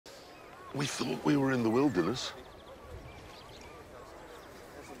We thought we were in the wilderness.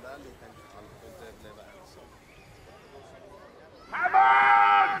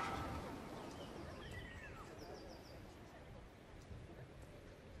 Hammond!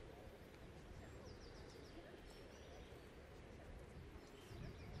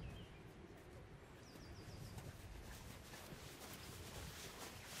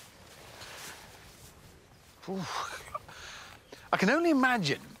 I can only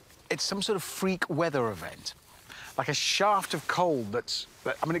imagine it's some sort of freak weather event, like a shaft of cold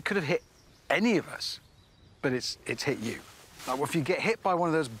I mean, it could have hit any of us, but it's hit you. Like, if you get hit by one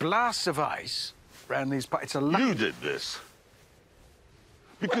of those blasts of ice around these parts, it's a lucky... You did this.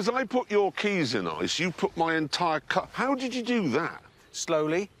 Because I put your keys in ice, you put my entire car... How did you do that?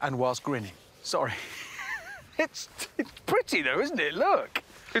 Slowly and whilst grinning. Sorry. It's pretty, though, isn't it? Look.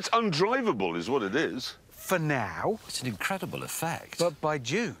 It's undrivable, is what it is. For now. It's an incredible effect. But by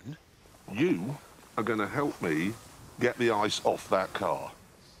June... You are going to help me get the ice off that car.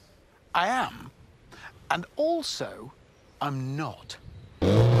 I am. And also, I'm not.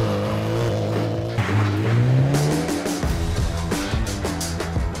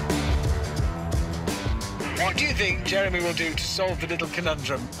 What do you think Jeremy will do to solve the little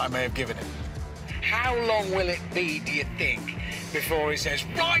conundrum I may have given him? How long will it be, do you think, before he says,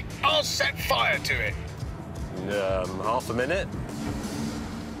 right, I'll set fire to it? Half a minute.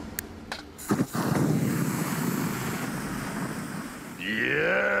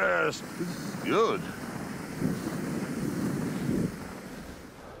 Yes! Good.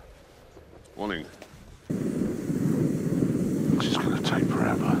 Morning. This is going to take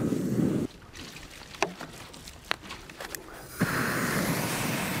forever.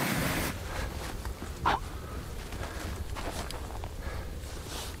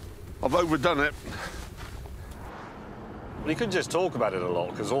 I've overdone it. Well, you could just talk about it a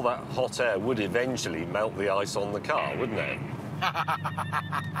lot, because all that hot air would eventually melt the ice on the car, wouldn't it?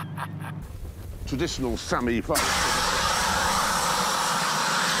 Traditional Sami fight.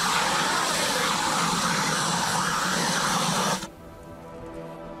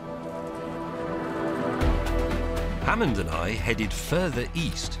 Hammond and I headed further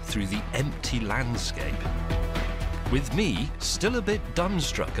east through the empty landscape, with me still a bit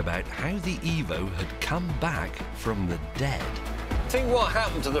dumbstruck about how the Evo had come back from the dead. Think what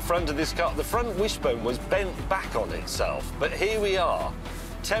happened to the front of this car. The front wishbone was bent back on itself, but here we are.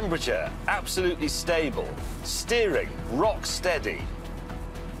 Temperature, absolutely stable. Steering, rock steady.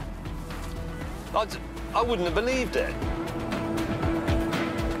 I wouldn't have believed it.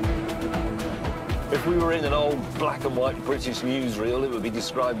 If we were in an old black and white British newsreel, it would be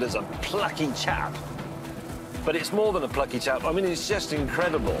described as a plucky chap. But it's more than a plucky chap. I mean, it's just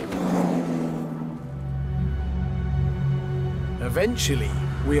incredible. Eventually,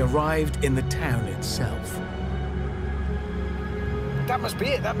 we arrived in the town itself. That must be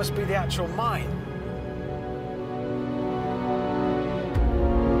it. That must be the actual mine.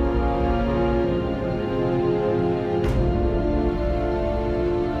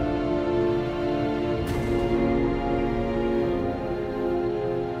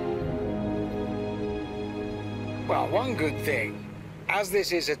 Well, one good thing, as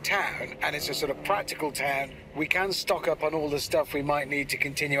this is a town, and it's a sort of practical town, we can stock up on all the stuff we might need to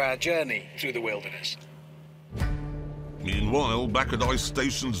continue our journey through the wilderness. Meanwhile, back at Ice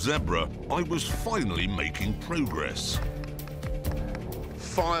Station Zebra, I was finally making progress.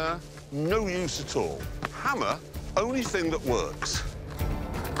 Fire, no use at all. Hammer, only thing that works.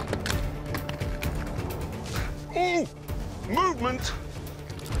 Oh! Movement!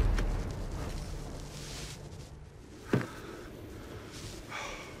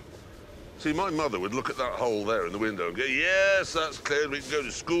 See, my mother would look at that hole there in the window and go, yes, that's cleared. We can go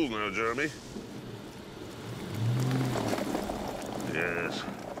to school now, Jeremy. Yes,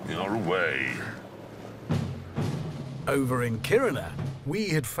 you're away. Over in Kiruna, we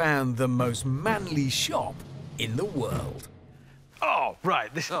had found the most manly shop in the world. Oh,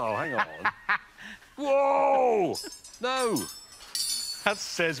 right. This... Oh, hang on. Whoa! No! That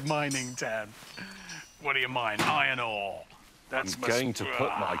says mining town. What do you mine? Iron ore. That's I'm going to put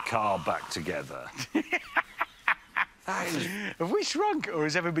my car back together. Have we shrunk, or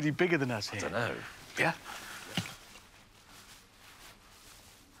is everybody bigger than us here? I don't know. Yeah?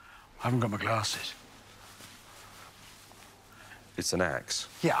 I haven't got my glasses. It's an axe.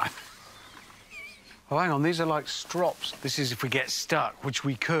 Yeah. Oh, hang on, these are like strops. This is if we get stuck, which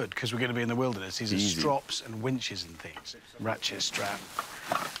we could, because we're going to be in the wilderness. These are strops and winches and things. Ratchet strap.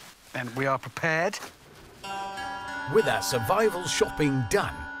 And we are prepared. With our survival shopping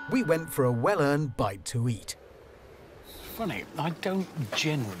done, we went for a well-earned bite to eat. Funny, I don't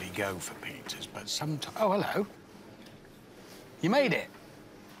generally go for pizzas, but sometimes... Oh, hello. You made it.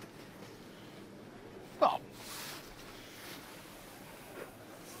 Well...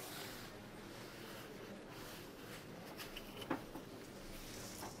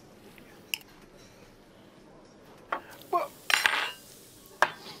 Well...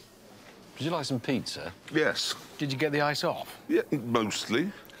 Would you like some pizza? Yes. Did you get the ice off? Yeah,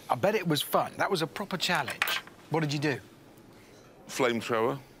 mostly. I bet it was fun. That was a proper challenge. What did you do?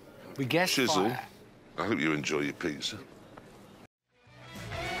 Flamethrower. We guessed Chisel. fire. I hope you enjoy your pizza.